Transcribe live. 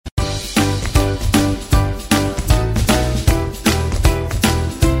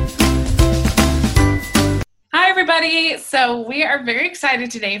everybody. So we are very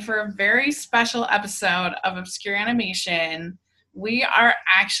excited today for a very special episode of Obscure Animation. We are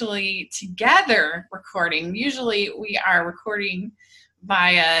actually together recording. Usually we are recording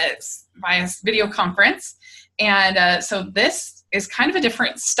via video conference. And so this is kind of a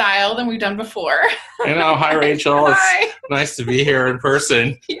different style than we've done before. I know. Hi, Rachel. Hi. It's nice to be here in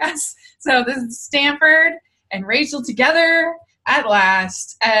person. Yes. So this is Stanford and Rachel together at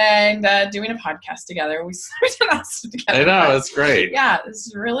last, and doing a podcast together. We started awesome together. I know, it's great. Yeah, this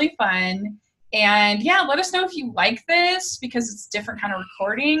is really fun. And yeah, let us know if you like this, because it's different kind of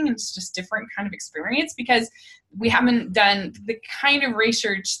recording. It's just different kind of experience, because we haven't done the kind of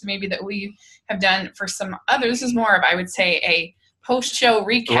research maybe that we have done for some others. This is more of, I would say, a post-show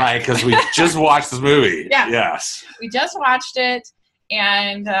recap. Right, because we just watched this movie. Yeah. Yes. We just watched it.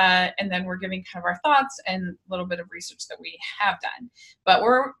 And then we're giving kind of our thoughts and a little bit of research that we have done. But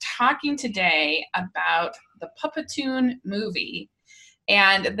we're talking today about the Puppetoon movie.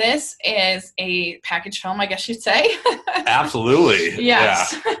 And this is a package film, I guess you'd say. Absolutely.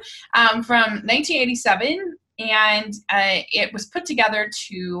 Yes. Yeah. From 1987. And it was put together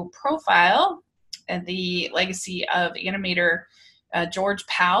to profile the legacy of animator George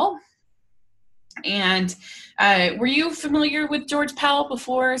Pal. And were you familiar with George Pal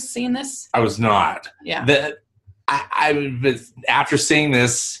before seeing this? I was not. Yeah. After seeing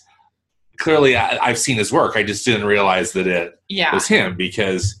this, clearly I've seen his work. I just didn't realize that it was him,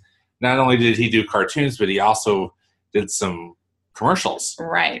 because not only did he do cartoons, but he also did some commercials.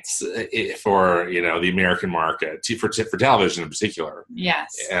 Right. For, the American market, for television in particular. Yes.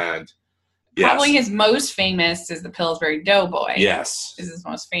 And probably his most famous is the Pillsbury Doughboy. Yes. Is his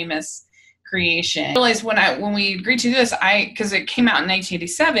most famous creation. I realized when we agreed to do this, because it came out in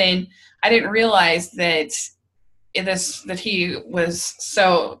 1987, I didn't realize that his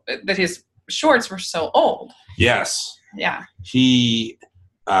shorts were so old. Yes. Yeah. He,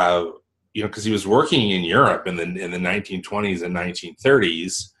 because he was working in Europe in the 1920s and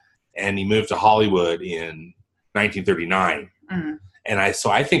 1930s, and he moved to Hollywood in 1939. Mm-hmm. And I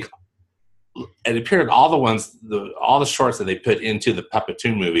think it appeared all the shorts that they put into the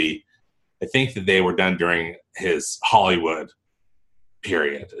Puppetoon movie, I think that they were done during his Hollywood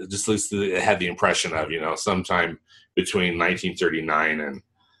period. Just at least it had the impression of, sometime between 1939 and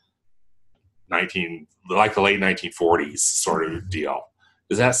the late 1940s sort of deal.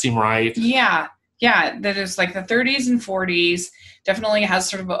 Does that seem right? Yeah. Yeah. That is like the 30s and 40s. Definitely has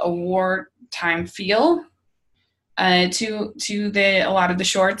sort of a wartime feel to a lot of the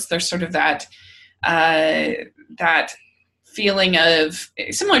shorts. There's sort of that feeling of,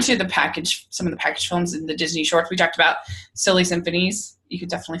 similar to some of the package films in the Disney shorts we talked about, Silly Symphonies. You could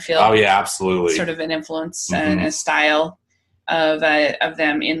definitely feel. Oh yeah, absolutely. Sort of an influence and a style of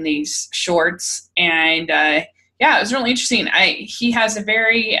them in these shorts, and it was really interesting. He has a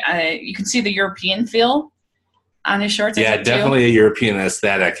very you can see the European feel on his shorts. Yeah, definitely a European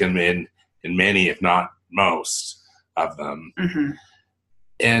aesthetic in many, if not most, of them. Mm-hmm.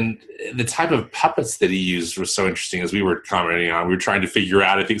 And the type of puppets that he used was so interesting, as we were commenting on. We were trying to figure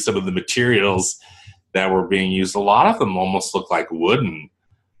out, I think, some of the materials that were being used. A lot of them almost look like wooden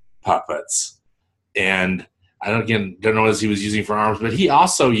puppets. And I don't know what he was using for arms, but he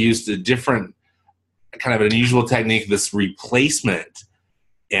also used a different kind of unusual technique, this replacement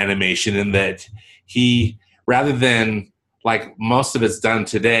animation, in that he, rather than like most of it's done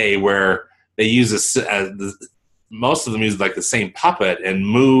today, where they use most of them use like the same puppet and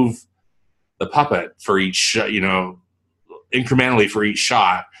move the puppet for each, incrementally for each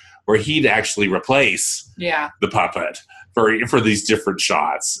shot, where he'd actually replace the puppet for these different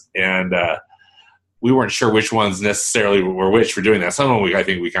shots. And we weren't sure which ones necessarily were which for doing that. Some of them, I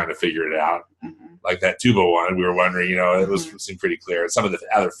think we kind of figured it out. Mm-hmm. Like that tuba one, we were wondering, it seemed pretty clear. And some of the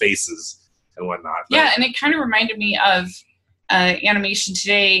other faces and whatnot. But, and it kind of reminded me of animation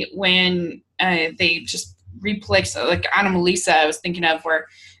today when they just replace, like Anomalisa, I was thinking of, where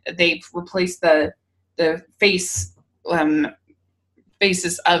they replaced the faces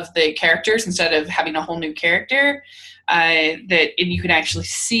of the characters instead of having a whole new character. And you can actually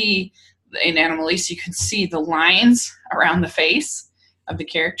see in Anomalisa, you can see the lines around the face of the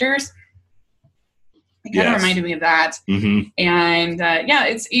characters. It kind of reminded me of that. Mm-hmm. And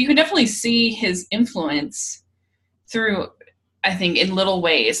you can definitely see his influence through, I think, in little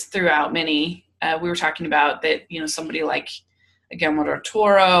ways throughout many. We were talking about that, somebody like Guillermo del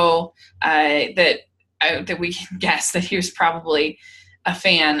Toro, that we can guess that he was probably a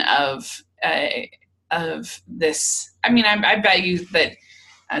fan of this. I mean, I bet you that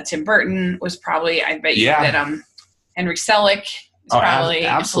Tim Burton was probably. I bet you that Henry Selick is probably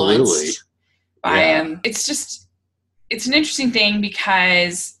absolutely influenced by him. It's just it's an interesting thing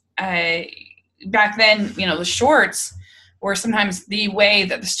because back then, the shorts were sometimes the way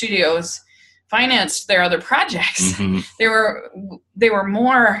that the studios financed their other projects. Mm-hmm. They were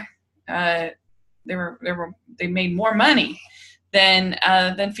more they made more money than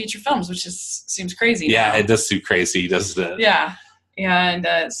feature films, which seems crazy. Yeah, now. it does seem crazy, doesn't it? Yeah,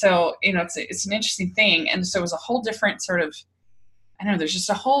 and so it's an interesting thing, and so it was a whole different sort of. I don't know. There's just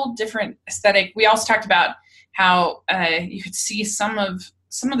a whole different aesthetic. We also talked about how you could see some of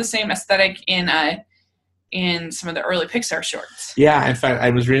the same aesthetic in some of the early Pixar shorts. Yeah, in fact, I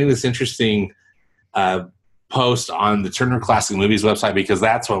was reading this interesting post on the Turner Classic Movies website because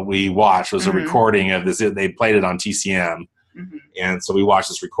that's what we watched was a recording of this. They played it on TCM, and so we watched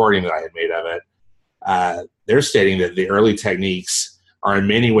this recording that I had made of it. They're stating that the early techniques are in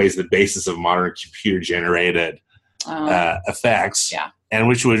many ways the basis of modern computer-generated effects, and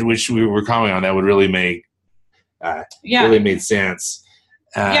which we were commenting on that would really make really made sense.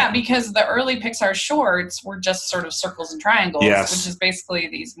 Because the early Pixar shorts were just sort of circles and triangles, which is basically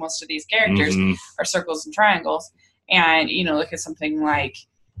most of these characters are circles and triangles. And look at something like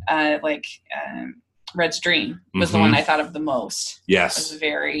Red's Dream was the one I thought of the most. Yes, it was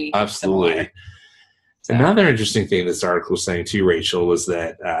very absolutely. So. Another interesting thing this article was saying too, Rachel, was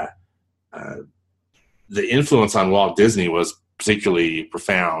that the influence on Walt Disney was particularly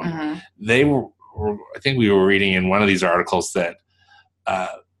profound. They were, I think we were reading in one of these articles that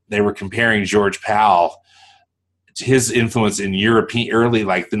they were comparing George Pal to his influence in European, early,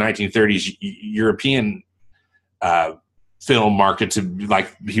 like the 1930s European film market to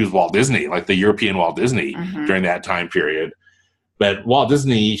like he was Walt Disney, like the European Walt Disney during that time period. But Walt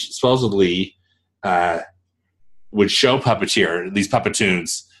Disney supposedly would show these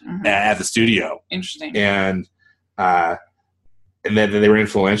Puppetoons at the studio. Interesting. And then they were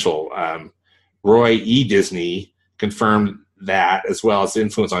influential. Roy E. Disney confirmed that, as well as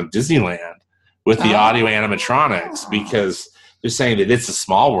influence on Disneyland with the audio animatronics, because they're saying that It's a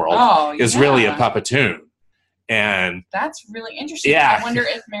Small World is really a Puppetoon. And that's really interesting. Yeah. I wonder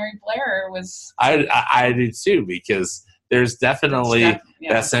if Mary Blair was. I do too, because there's definitely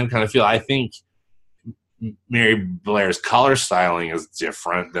that same kind of feel. I think Mary Blair's color styling is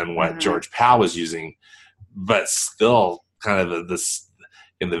different than what George Pal was using, but still kind of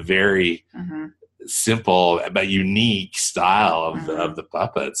in the very simple but unique style of the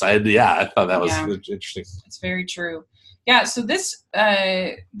puppets. I thought that was interesting. It's very true. Yeah, so this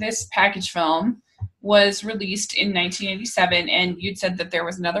package film was released in 1987, and you'd said that there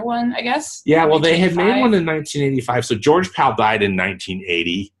was another one, I guess? Yeah, well, they had made one in 1985. So George Pal died in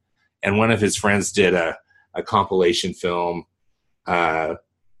 1980, and one of his friends did a compilation film in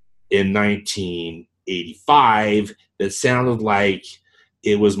 1985 that sounded like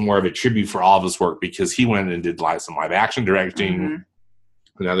it was more of a tribute for all of his work, because he went and did some live action directing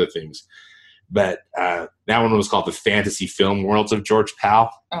and other things. But that one was called The Fantasy Film Worlds of George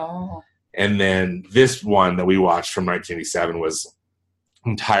Pal. Oh. And then this one that we watched from 1987 was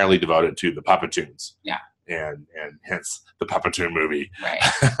entirely devoted to the Puppetoons. Yeah. And hence the Puppetoon movie. Right.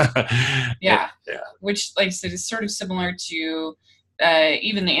 Yeah. Which, like I said, is sort of similar to,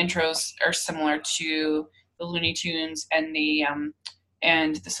 even the intros are similar to the Looney Tunes and the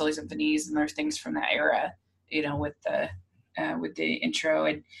Silly Symphonies, and there's things from that era, with the intro.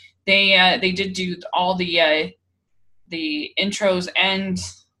 And they did do all the intros and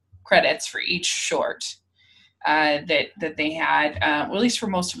credits for each short that they had, well, at least for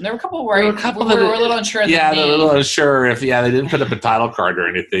most of them. There were a couple where we were a little unsure. Yeah, they were a little unsure if they didn't put up a title card or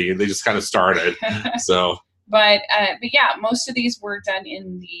anything. They just kind of started. So, but yeah, most of these were done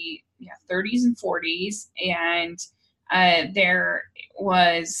in the 30s and 40s, and there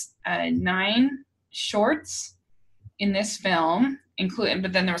was 9 shorts in this film,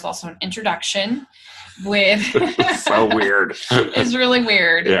 but then there was also an introduction with so weird. It's really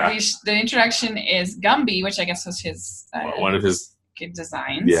weird. Yeah. The introduction is Gumby, which I guess was his one of his good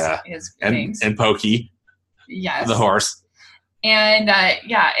designs. Yeah. His things. And Pokey. Yes. The horse. And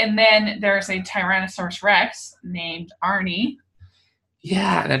and then there's a Tyrannosaurus Rex named Arnie.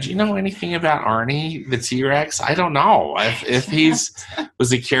 Yeah. Now, do you know anything about Arnie, the T-Rex? I don't know if he's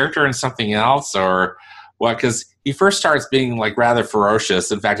was a character in something else or what, because he first starts being like rather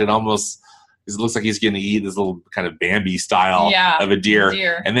ferocious. In fact, it looks like he's going to eat this little kind of Bambi style of a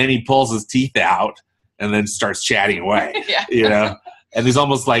deer. And then he pulls his teeth out and then starts chatting away, and he's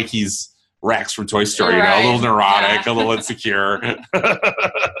almost like he's Rex from Toy Story, a little neurotic, a little insecure.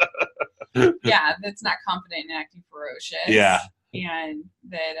 That's not confident in acting ferocious. Yeah. And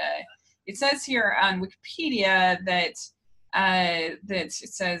that it says here on Wikipedia that it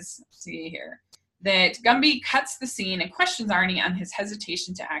says, let's see here, that Gumby cuts the scene and questions Arnie on his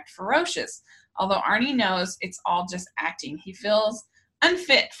hesitation to act ferocious. Although Arnie knows it's all just acting, he feels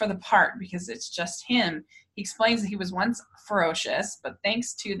unfit for the part because it's just him. He explains that he was once ferocious, but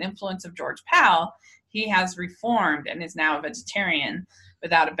thanks to the influence of George Pal, he has reformed and is now a vegetarian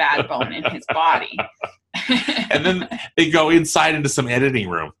without a bad bone in his body. And then they go inside into some editing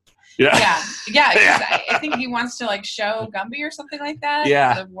room. Yeah. I think he wants to like show Gumby or something like that.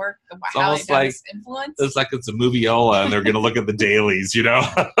 Yeah. The work, how it does influence. It's like it's a movieola and they're going to look at the dailies, So,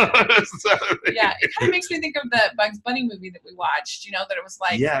 yeah, it kind of makes me think of the Bugs Bunny movie that we watched, that it was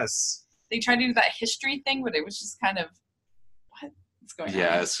like, yes, they tried to do that history thing, but it was just kind of, what's going on?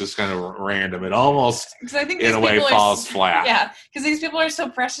 Yeah, it's just kind of random. It almost, I think in a way, falls flat. Yeah, because these people are so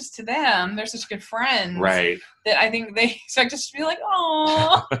precious to them. They're such good friends. Right. That I think they expect us to be like,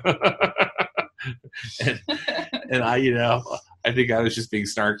 oh. and I think I was just being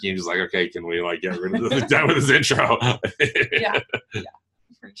snarky and just like, okay, can we like get rid of this, done with this intro? yeah,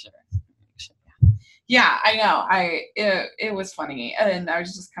 for sure. Yeah, I know. It was funny, and I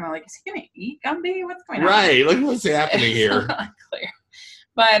was just kind of like, is he gonna eat Gumby? What's going on? Right, look what's happening here. Clear,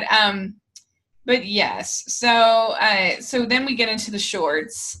 but yes. So then we get into the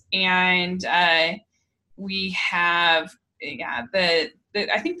shorts, and we have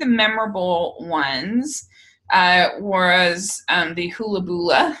I think the memorable ones was the Hula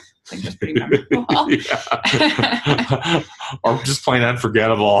Boola. I think that's pretty memorable. Or just plain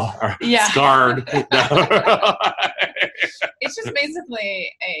unforgettable. Or scarred. It's just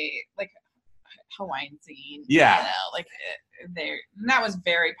basically a Hawaiian scene. Yeah. That was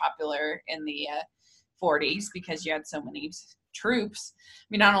very popular in the 40s because you had so many troops. I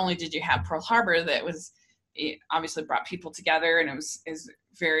mean, not only did you have Pearl Harbor, it obviously brought people together, and it was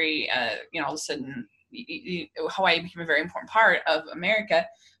very all of a sudden Hawaii became a very important part of America,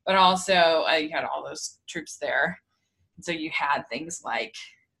 but also you had all those troops there, and so you had things like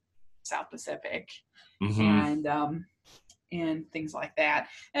South Pacific and things like that,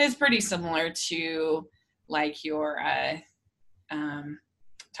 and it's pretty similar to like your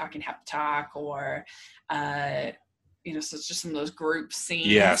Talking Happy Talk or so it's just some of those group scenes.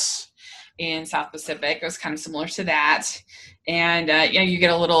 Yes. In South Pacific, it was kind of similar to that, and you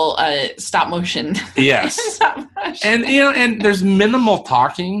get a little stop motion. Yes. Stop motion. And there's minimal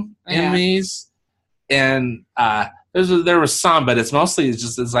talking in these, and there was some, but it's mostly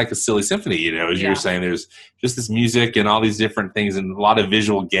it's like a silly symphony, as you were saying. There's just this music and all these different things, and a lot of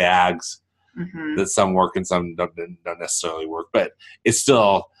visual gags that some work and some don't necessarily work, but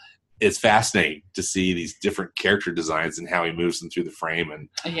it's fascinating to see these different character designs and how he moves them through the frame.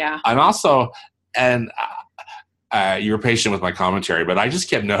 And also, you were patient with my commentary, but I just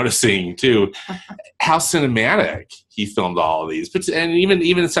kept noticing too how cinematic he filmed all of these. But and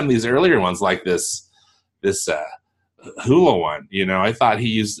even some of these earlier ones, like this hula one, I thought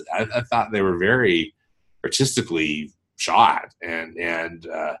I thought they were very artistically shot and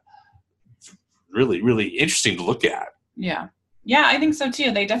really, really interesting to look at. Yeah. Yeah, I think so too.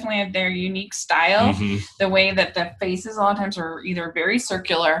 They definitely have their unique style. The way that the faces a lot of times are either very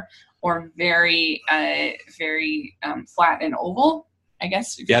circular or very, very flat and oval, I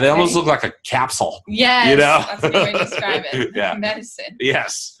guess. Yeah, they almost look like a capsule. Yes, that's a good way to describe it. Yeah. Medicine.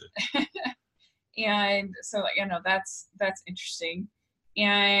 Yes. And so, that's interesting.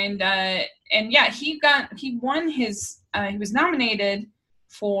 And he was nominated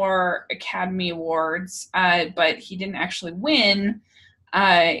for Academy Awards, but he didn't actually win.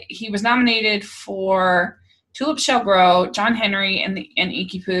 He was nominated for Tulip Shall Grow, John Henry and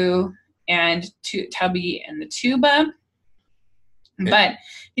Ikipu, and Tubby and the Tuba. But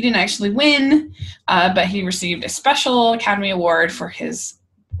he didn't actually win, but he received a special Academy Award for his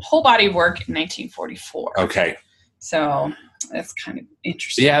whole body of work in 1944. Okay. So that's kind of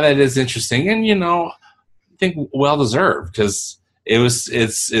interesting. Yeah, that is interesting. And, I think well-deserved because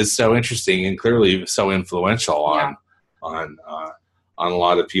it's so interesting and clearly so influential on a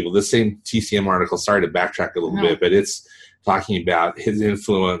lot of people. The same TCM article, sorry to backtrack a little bit, but it's talking about his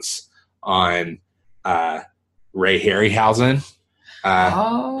influence on Ray Harryhausen,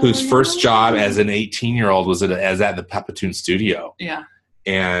 whose first job as an 18-year-old was at the Puppetoon studio. Yeah.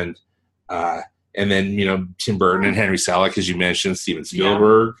 And then, Tim Burton and Henry Selick, as you mentioned, Steven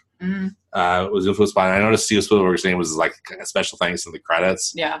Spielberg. Yeah. Was influenced by. I noticed Steven Spielberg's name was like a special thanks in the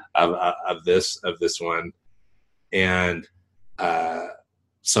credits. Of this one, and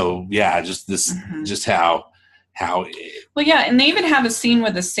just how. Well, yeah, and they even have a scene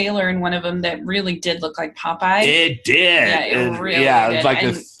with a sailor in one of them that really did look like Popeye. It did. Yeah, it really did. It was like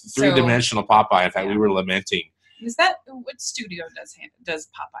a three-dimensional Popeye. In fact, we were lamenting. Is that what studio does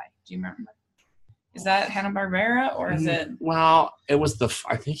Popeye? Do you remember? Is that Hanna-Barbera or is it? Well, I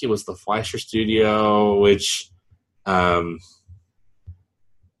think it was the Fleischer Studio, which, I mean,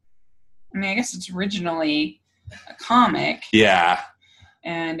 I guess it's originally a comic. Yeah.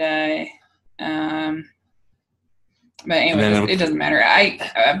 And, but anyway, it doesn't matter.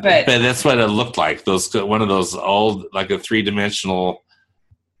 But that's what it looked like. One of those old, like a 3-dimensional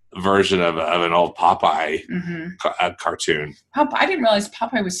version of an old Popeye cartoon. I didn't realize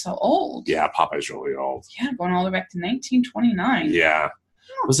Popeye was so old. Yeah, Popeye's really old. Yeah, going all the way back to 1929. Yeah.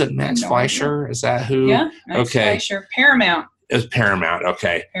 Was it Max Fleischer? Is that who? Yeah, Max Fleischer. Paramount. It was Paramount.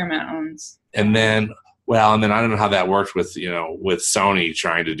 Okay. Paramount owns. And then I don't know how that worked with Sony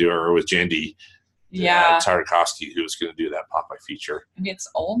trying to do it, or with Jindy. Yeah. Tartakovsky, who was going to do that Popeye feature. Maybe it's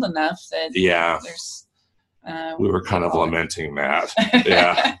old enough that there's. We were kind of lamenting that.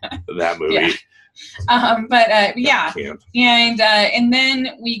 Yeah, that movie. Yeah. And then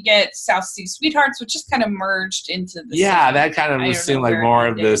we get South Sea Sweethearts, which just kind of merged into the. Yeah, same. That kind of seemed like more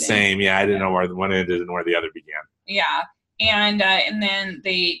of the same. Yeah, I didn't know where the one ended and where the other began. Yeah, and then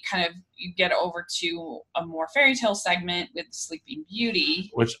they kind of get over to a more fairy tale segment with Sleeping Beauty,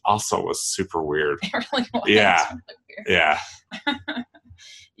 which also was super weird. It really was. Yeah, really weird. Yeah.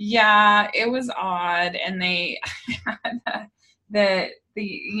 Yeah, it was odd, and they the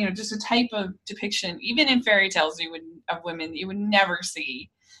just a type of depiction, even in fairy tales, of women, you would never see,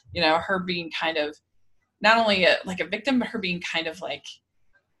 her being kind of not only a victim, but her being kind of like,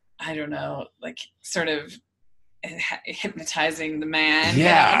 I don't know, like sort of hypnotizing the man,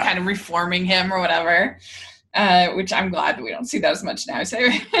 kind of reforming him or whatever. Which I'm glad that we don't see that as much now. So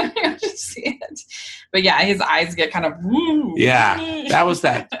we don't see it. But yeah, his eyes get kind of. Woo. Yeah, that was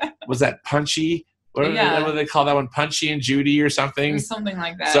that Punchy. What do they call that one? Punchy and Judy or something? Something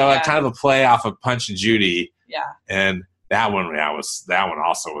like that. So kind of a play off of Punch and Judy. Yeah. And that one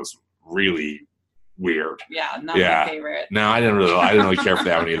also was really weird. Yeah, not my favorite. No, I didn't really care for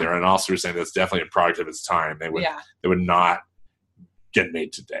that one either. And also, we're saying that's definitely a product of its time. They would not get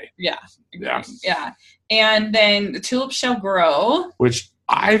made today. Yeah. Yeah. And then The Tulips Shall Grow, which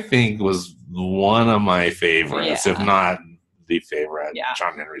I think was one of my favorites, if not the favorite. Yeah.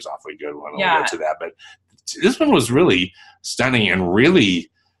 John Henry's awfully good one. We'll get to that, but this one was really stunning and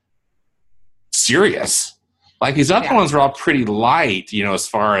really serious. Like these other ones were all pretty light, as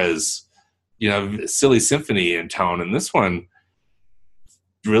far as silly symphony in tone, and this one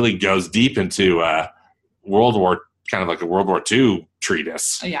really goes deep into World War II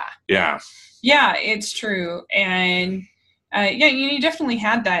treatise. Yeah, it's true. And you definitely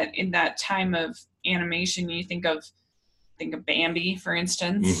had that in that time of animation. You think of Bambi, for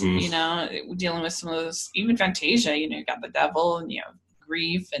instance, dealing with some of those, even Fantasia, you got the devil and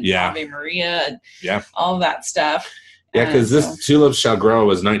grief and Ave Maria and all that stuff. Yeah, because this Tulips Shall Grow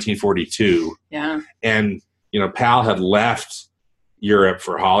was 1942. Yeah. And, Pal had left Europe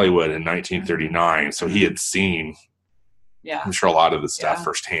for Hollywood in 1939, so he had seen I'm sure a lot of the stuff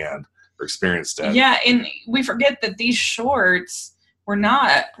firsthand or experienced it. Yeah, and we forget that these shorts were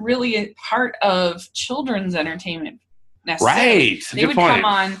not really a part of children's entertainment necessarily. Right.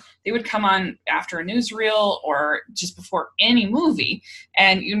 They would come on after a newsreel or just before any movie,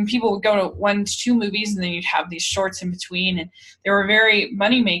 and people would go to 1 to 2 movies, and then you'd have these shorts in between, and they were very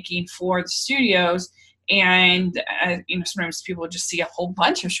money making for the studios. And sometimes people would just see a whole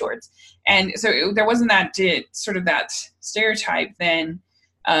bunch of shorts, and so there wasn't that that stereotype then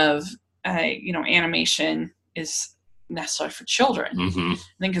of animation is necessarily for children. Mm-hmm. I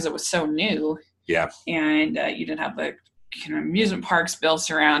think because it was so new. Yeah, and you didn't have the amusement parks built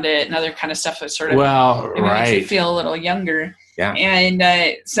around it and other kind of stuff that sort of makes you feel a little younger. Yeah, and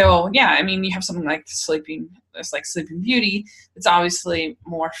you have something like Sleeping Beauty. It's obviously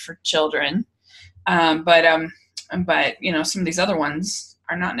more for children. But some of these other ones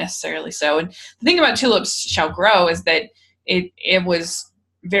are not necessarily so. And the thing about Tulips Shall Grow is that it was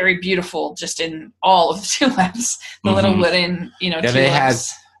very beautiful just in all of the tulips, the little wooden, tulips. They had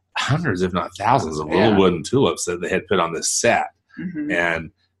hundreds, if not thousands, of little wooden tulips that they had put on this set. Mm-hmm.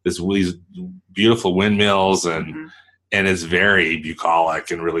 And these beautiful windmills and it's very bucolic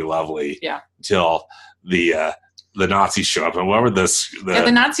and really lovely. Yeah. Until the Nazis show up. And what were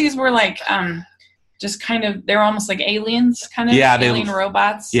the Nazis were like, just kind of, they're almost like aliens, kind of alien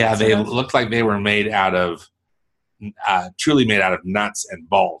robots. Yeah, they looked like they were made out of, truly made out of nuts and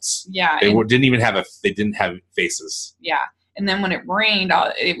bolts. Yeah, they didn't have faces. Yeah, and then when it rained,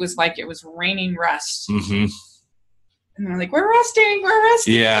 it was like it was raining rust. Mm-hmm. And they're like, we're rusting.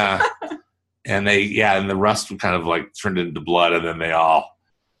 Yeah, and the rust would kind of like turned into blood, and then they all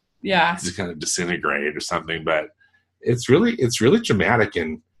just kind of disintegrate or something. But it's really dramatic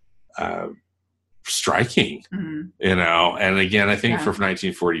and striking, Mm-hmm. And again, I think for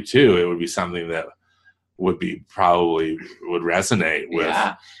 1942, it would be something that would would resonate with,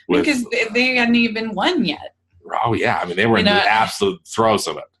 because they hadn't even won yet. Oh yeah. I mean, they were in the absolute throes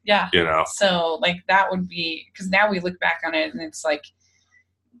of it. Yeah. So like that would be, because now we look back on it and it's like,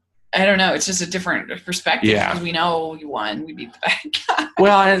 I don't know. It's just a different perspective because we know you won. We beat the bad guy.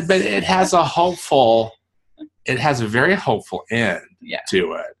 Well, but it has a very hopeful end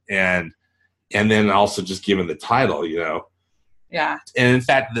to it. And then also just given the title, Yeah. And in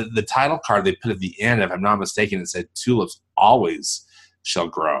fact, the title card they put at the end, if I'm not mistaken, it said "Tulips always shall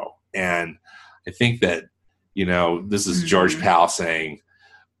grow." And I think that, this is George Pal saying,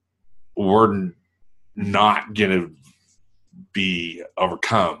 we're not going to be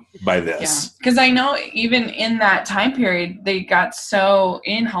overcome by this. Because I know even in that time period,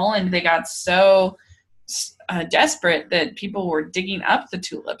 in Holland, they got so desperate that people were digging up the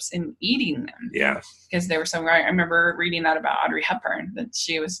tulips and eating them. Yeah. Because they were so, I remember reading that about Audrey Hepburn, that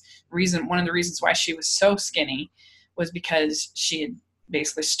one of the reasons why she was so skinny was because she had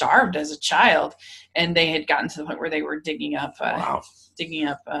basically starved as a child, and they had gotten to the point where they were digging up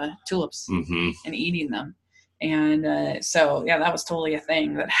tulips and eating them. And so that was totally a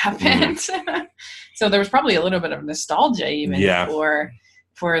thing that happened. So there was probably a little bit of nostalgia even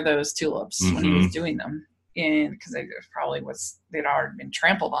for those tulips when he was doing them, and because they'd already been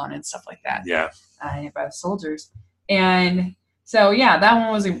trampled on and stuff like that by the soldiers. And so that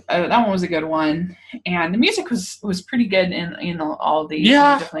one was a good one, and the music was pretty good in all these.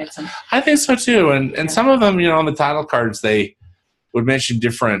 Definitely had some. I think so too, and some of them, on the title cards they would mention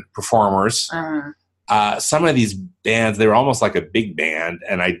different performers. Some of these bands, they were almost like a big band,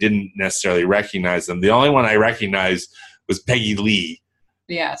 and I didn't necessarily recognize them. The only one I recognized was Peggy Lee,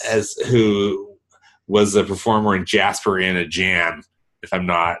 who was a performer in Jasper in a Jam, if I'm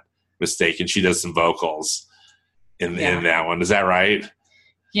not mistaken. She does some vocals in that one. Is that right?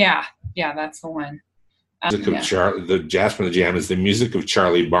 Yeah, that's the one. The Jasper in the Jam is the music of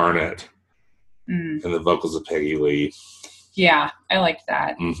Charlie Barnett and the vocals of Peggy Lee. Yeah, I like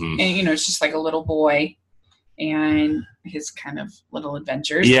that. And, it's just like a little boy and his kind of little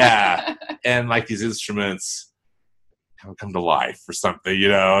adventures. Yeah, and like these instruments come to life or something,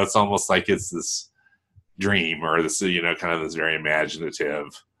 It's almost like it's this dream or this, kind of this very imaginative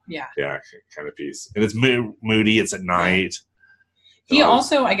kind of piece. And it's moody. It's at night. He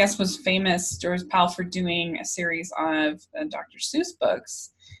also, I guess, was famous, George Pal, for doing a series of Dr. Seuss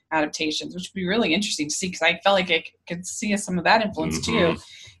books adaptations, which would be really interesting to see because I felt like I could see some of that influence too.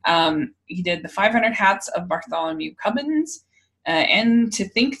 He did the 500 Hats of Bartholomew Cubbins, and To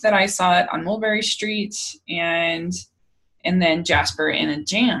Think That I Saw It on Mulberry Street, and then Jasper in a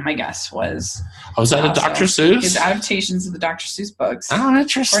Jam, I guess, was. Oh, was that a Dr. Seuss? His adaptations of the Dr. Seuss books. Oh,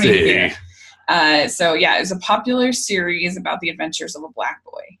 interesting. It was a popular series about the adventures of a black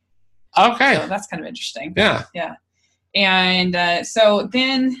boy. Okay. So that's kind of interesting. Yeah. Yeah. And so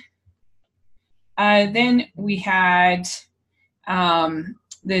then we had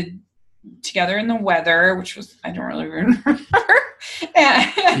the Together in the Weather, which was, I don't really remember.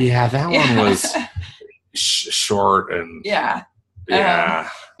 That one was short and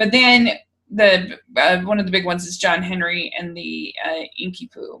but then the one of the big ones is John Henry and the Inky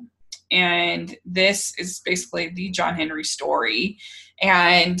Poo, and this is basically the John Henry story,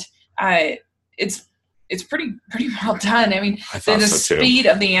 and it's pretty well done. I mean, the speed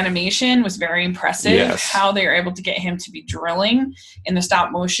of the animation was very impressive. Yes. How they were able to get him to be drilling in the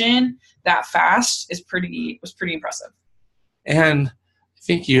stop motion that fast was pretty impressive. And I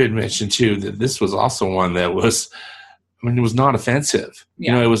think you had mentioned too that this was also one that was, it was not offensive.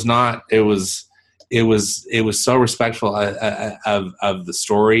 It was not. It was so respectful of the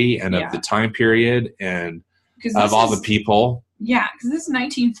story and of the time period and of all the people. Yeah, because this is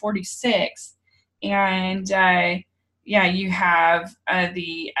 1946. And you have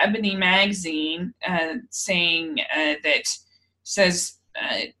the Ebony magazine saying that says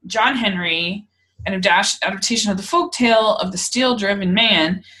John Henry, an adaptation of the folktale of the steel-driven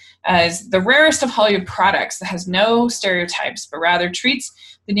man, is the rarest of Hollywood products that has no stereotypes, but rather treats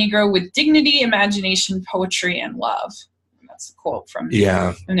the Negro with dignity, imagination, poetry, and love. And that's a quote from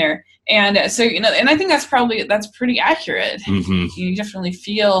there. And so, and I think that's pretty accurate. You definitely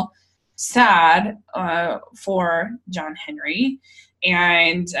feel sad for John Henry,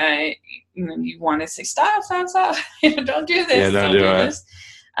 and you want to say stop, don't do this, don't do this,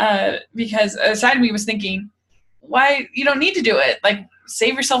 because a side of me was thinking, why you don't need to do it, like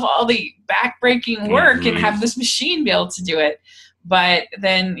save yourself all the back-breaking work and have this machine be able to do it. But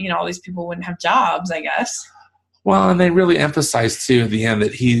then all these people wouldn't have jobs, I guess. Well, and they really emphasized too at the end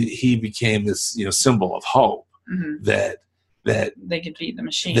that he became this symbol of hope, that they could beat the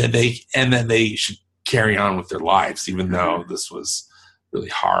machine, that they should carry on with their lives even though this was really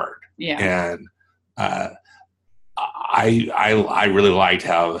hard. Yeah. And I really liked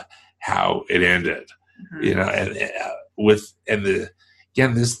how it ended, and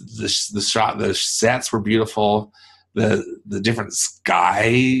the sets were beautiful, the different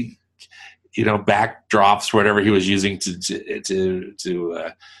sky backdrops, whatever he was using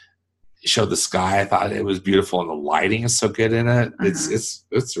to show the sky. I thought it was beautiful, and the lighting is so good in it. It's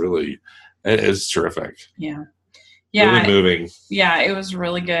terrific. Yeah, really moving. Yeah, it was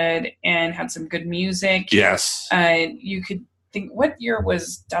really good and had some good music. Yes. You could think, what year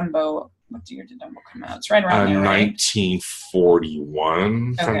was Dumbo? What year did Dumbo come out? It's right around there, right?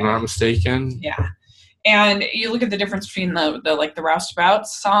 1941, if I'm not mistaken. Yeah, and you look at the difference between the Roustabouts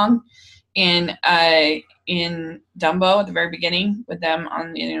song in Dumbo at the very beginning with them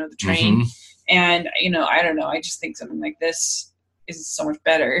on the train, and I don't know, I just think something like this is so much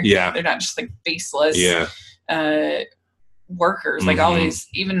better. Yeah, they're not just like faceless workers, like all these,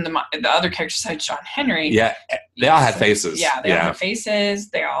 even the other characters besides John Henry. Yeah, they all had faces. Yeah, they all had faces.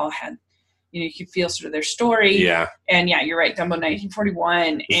 They all had, you could feel sort of their story. Yeah, and you're right. Dumbo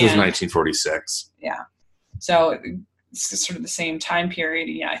 1941. This was 1946. Yeah, so it's sort of the same time period.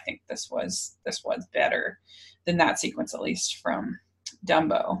 Yeah, I think this was better than that sequence, at least from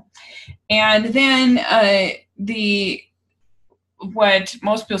Dumbo. And then what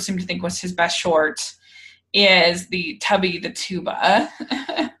most people seem to think was his best short is the Tubby the Tuba.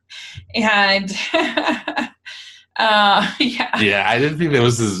 And I didn't think that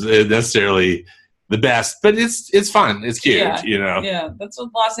was necessarily the best, but it's fun. It's cute, Yeah, that's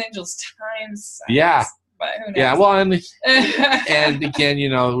what Los Angeles Times says. Yeah. But who knows? Yeah, well, and again, we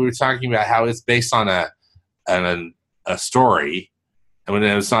were talking about how it's based on a story. I mean,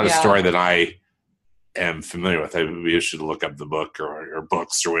 it's not a story that I am familiar with. We should look up the book or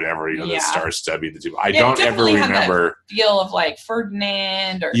books or whatever, that stars Tubby the Tuba. I don't ever remember the feel of like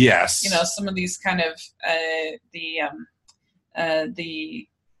Ferdinand or some of these kind of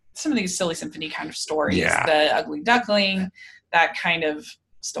some of these silly symphony kind of stories. Yeah. The Ugly Duckling, that kind of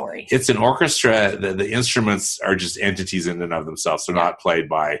story. It's an orchestra. The instruments are just entities in and of themselves. They're not played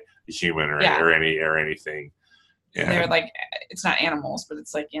by a human or anything. And they're like, it's not animals, but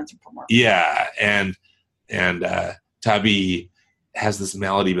it's like anthropomorphic. Yeah, and Tubby has this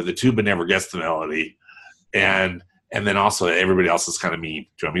melody, but the tuba never gets the melody, and then also everybody else is kind of mean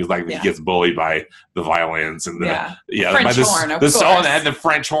to him. He's like he gets bullied by the violins and the French horn, of course. And the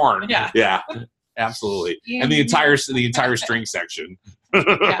French horn. Yeah, absolutely, and the entire string section. And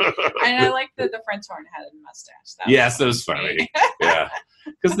I like that the French horn had a mustache. That was funny. Yeah,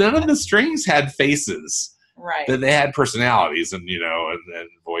 because none of the strings had faces. Right. That they had personalities and and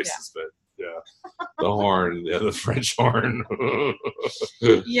voices, but the horn, the French horn.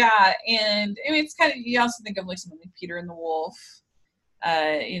 Yeah, and I mean, it's kind of, you also think of like something like Peter and the Wolf,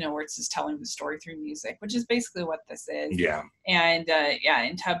 where it's just telling the story through music, which is basically what this is. Yeah. And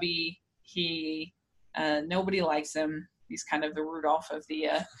and Tubby, he nobody likes him. He's kind of the Rudolph of the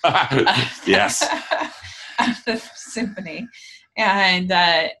yes. of the symphony. And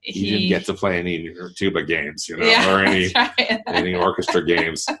he didn't get to play any tuba games, or any orchestra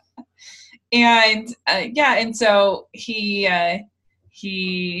games. And and so he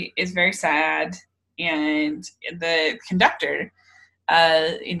is very sad, and the conductor,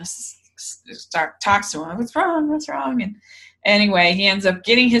 talks to him. What's wrong? And anyway, he ends up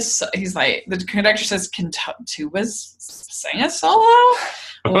getting he's like, the conductor says, "Can tubas sing a solo?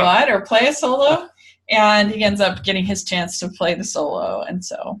 What, or play a solo?" And he ends up getting his chance to play the solo, and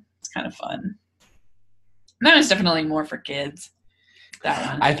so it's kind of fun. And that was definitely more for kids. That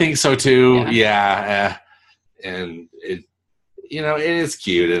one, I think so too. Yeah, and it is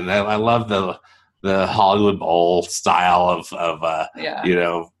cute, and I love the Hollywood Bowl style of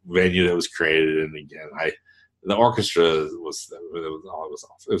venue that was created. And again, the orchestra it was cute,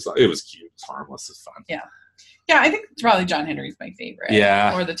 it was harmless, it's fun. Yeah, I think probably John Henry's my favorite.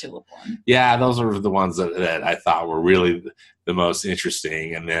 Yeah. Or the Tulip one. Yeah, those were the ones that I thought were really the most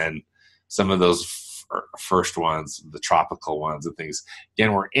interesting. And then some of those first ones, the tropical ones and things,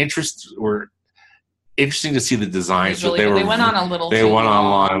 again, were interesting to see the designs. Really, they went on a little They went on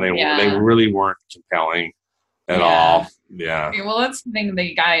long. They really weren't compelling at all. Yeah. Well, that's the thing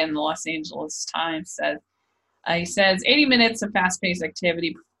the guy in the Los Angeles Times said. He says, 80 minutes of fast-paced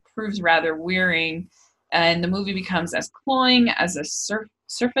activity proves rather wearying, and the movie becomes as cloying as a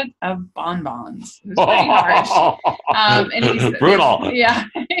surfeit of bonbons. It was pretty harsh. And brutal. Yeah.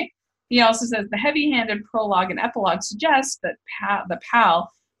 He also says the heavy-handed prologue and epilogue suggests that the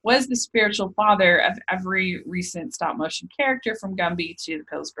pal was the spiritual father of every recent stop-motion character from Gumby to the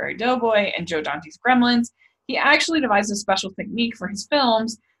Pillsbury Doughboy and Joe Dante's Gremlins. He actually devised a special technique for his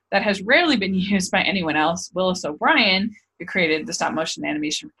films that has rarely been used by anyone else. Willis O'Brien, who created the stop-motion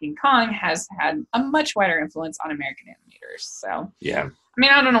animation for King Kong, has had a much wider influence on American animators. So, yeah. I mean,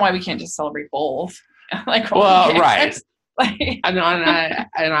 I don't know why we can't just celebrate both. Well, right. I know,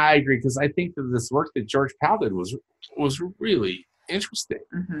 and I agree, because I think that this work that George Pal did was really interesting.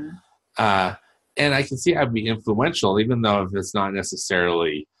 Mm-hmm. And I can see how it'd be influential, even though if it's not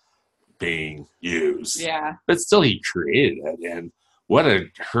necessarily being used. Yeah. But still, he created it, and what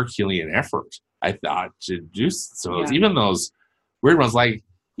a Herculean effort, I thought, to do so. Yeah. Even those weird ones,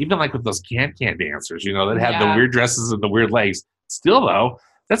 even with those can-can dancers, that had the weird dresses and the weird legs. Still, though,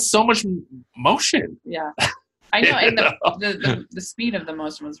 that's so much motion. Yeah. I know, and the speed of the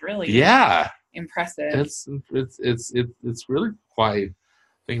motion was really impressive. It's really quite, I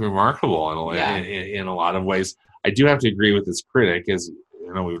think, remarkable in a lot of ways. I do have to agree with this critic, as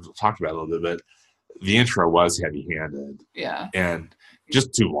we've talked about it a little bit, but the intro was heavy-handed, and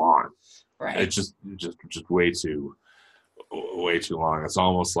just too long. Right, it's just way too long. It's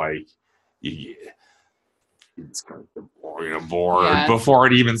almost like it's kind of bored before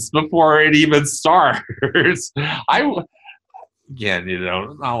it even starts. Not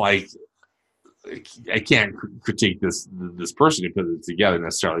like I can't critique this person who put it together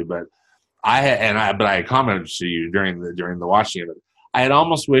necessarily, but I commented to you during the watching of it. I had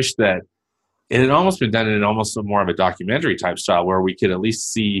almost wished that it had almost been done in almost more of a documentary type style, where we could at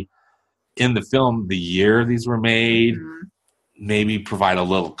least see in the film the year these were made. Mm-hmm. Maybe provide a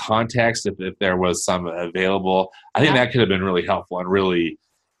little context if there was some available. I think that could have been really helpful and really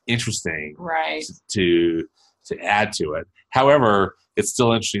interesting, right, to add to it. However, it's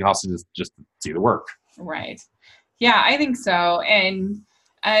still interesting also just to see the work. Right. Yeah, I think so. And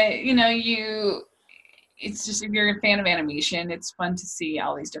it's just, if you're a fan of animation, it's fun to see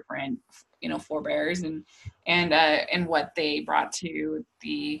all these different forebears and what they brought to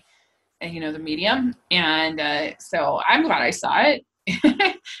the the medium, and so I'm glad I saw it.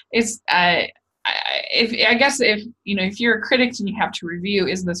 It's I guess if you're a critic and you have to review,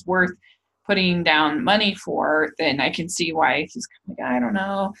 is this worth putting down money for? Then I can see why he's like, I don't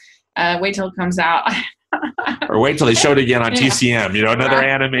know. Wait till it comes out, or wait till they show it again on TCM. Another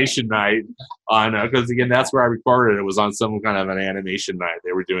animation night on, because again, that's where I recorded it. It was on some kind of an animation night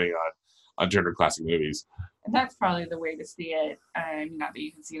they were doing on Turner Classic Movies. And that's probably the way to see it. Not that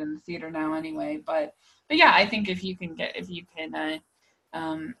you can see it in the theater now anyway, but yeah, I think if you can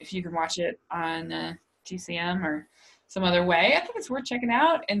watch it on TCM or some other way, I think it's worth checking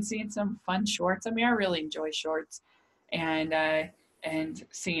out and seeing some fun shorts. I mean, I really enjoy shorts, and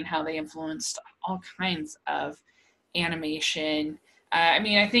seeing how they influenced all kinds of animation.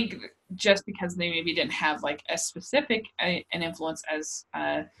 I think just because they maybe didn't have like as specific an influence as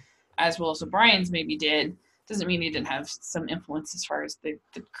Willis O'Brien's maybe did, doesn't mean he didn't have some influence as far as the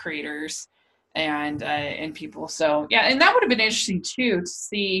creators and people. So yeah, and that would have been interesting too to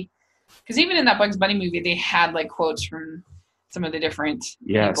see, because even in that Bugs Bunny movie, they had like quotes from some of the different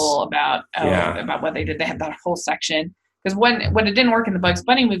people about what they did. They had that whole section, because when it didn't work in the Bugs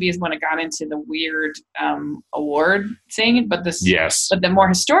Bunny movie is when it got into the weird award thing. But the more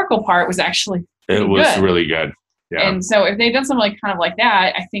historical part was actually really good. Yeah. And so if they'd done something kind of like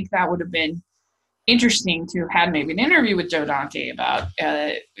that, I think that would have been interesting to have had maybe an interview with Joe Dante about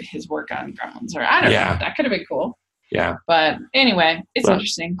his work on Gremlins, or I don't know. That could have been cool. Yeah. But anyway, it's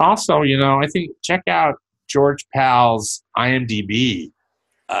interesting. Also, I think check out George Pal's IMDb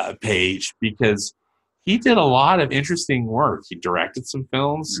page, because he did a lot of interesting work. He directed some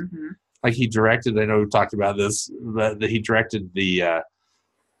films. Mm-hmm. Like he directed, I know we talked about this, that he directed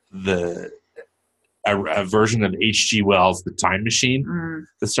a version of H.G. Wells' The Time Machine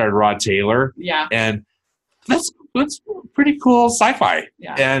that starred Rod Taylor. Yeah. And that's pretty cool sci-fi.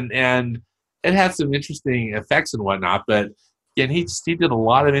 Yeah. And it had some interesting effects and whatnot, but again, he did a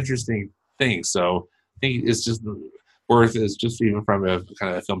lot of interesting things. So I think it's just worth, is just even from a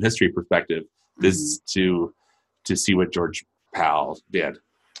kind of a film history perspective, this to see what George Pal did.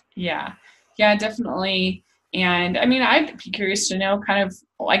 Yeah. Yeah, definitely. And I mean, I'd be curious to know kind of,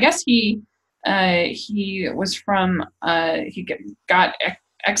 I guess he was from, he got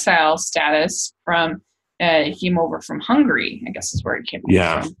exile status from, he came over from Hungary, I guess is where he came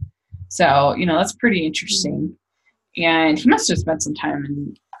over from. So, that's pretty interesting. And he must have spent some time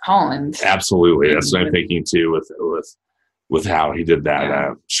in Holland. Absolutely. That's what I'm thinking too, with how he did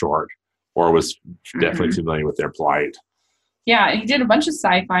that short, or was definitely familiar with their plight. Yeah, he did a bunch of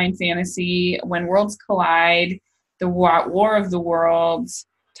sci-fi and fantasy. When Worlds Collide, The War of the Worlds,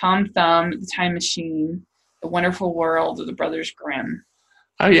 Tom Thumb, The Time Machine, The Wonderful World of the Brothers Grimm.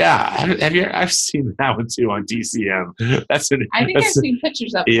 Oh yeah, have you? I've seen that one too on DCM. I think I've seen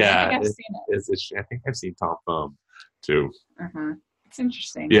pictures of it. Yeah, I think I've seen it. I think I've seen Tom Thumb too. It's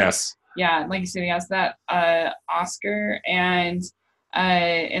interesting. Yes. Yeah, like you said, he has that Oscar, and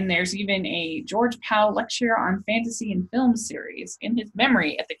there's even a George Powell lecture on fantasy and film series in his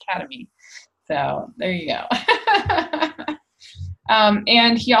memory at the Academy. So there you go.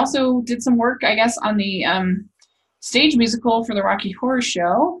 And he also did some work, I guess, on the stage musical for the Rocky Horror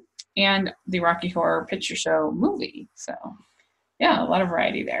Show and the Rocky Horror Picture Show movie. So yeah, a lot of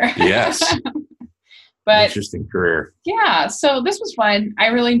variety there. Yes. But interesting career. Yeah, so this was fun. I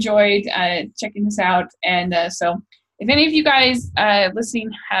really enjoyed checking this out. And so if any of you guys listening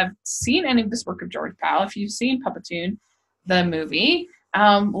have seen any of this work of George Powell, if you've seen Puppetoon, the movie,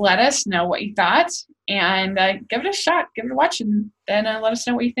 let us know what you thought and give it a shot, give it a watch, and then let us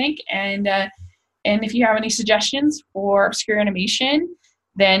know what you think. And if you have any suggestions for obscure animation,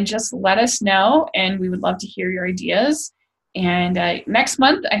 then just let us know, and we would love to hear your ideas. And next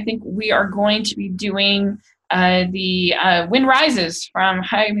month, I think we are going to be doing the Wind Rises from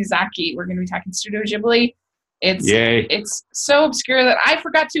Hayao Miyazaki. We're going to be talking Studio Ghibli. It's so obscure that I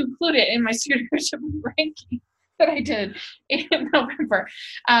forgot to include it in my Studio Ghibli ranking that I did in November.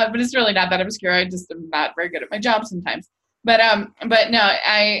 But it's really not that obscure. I just am not very good at my job sometimes. But no,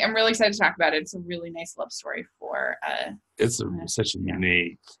 I am really excited to talk about it. It's a really nice love story for. It's such a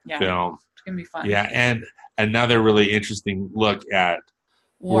unique film. It's gonna be fun. Yeah, and another really interesting look at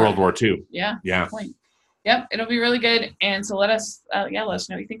World War II. Yeah. Yeah. Good point. Yep, it'll be really good. And so let us know what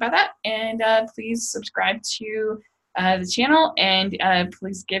you think about that. And please subscribe to the channel, and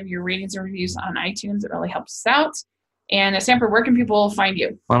please give your ratings and reviews on iTunes. It really helps us out. And Sanford, where can people find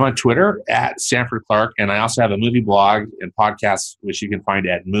you? I'm on Twitter at Sanford Clark, and I also have a movie blog and podcast, which you can find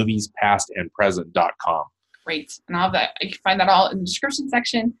at moviespastandpresent.com. Great. And I'll have that. You can find that all in the description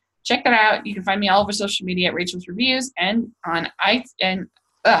section. Check that out. You can find me all over social media at Rachel's Reviews and on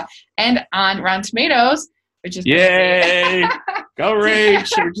on Rotten Tomatoes, which is yay! Go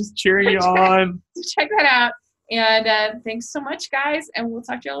Rach! We're just cheering you on. So check that out. And thanks so much, guys. And we'll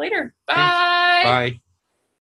talk to you all later. Bye. Thanks. Bye.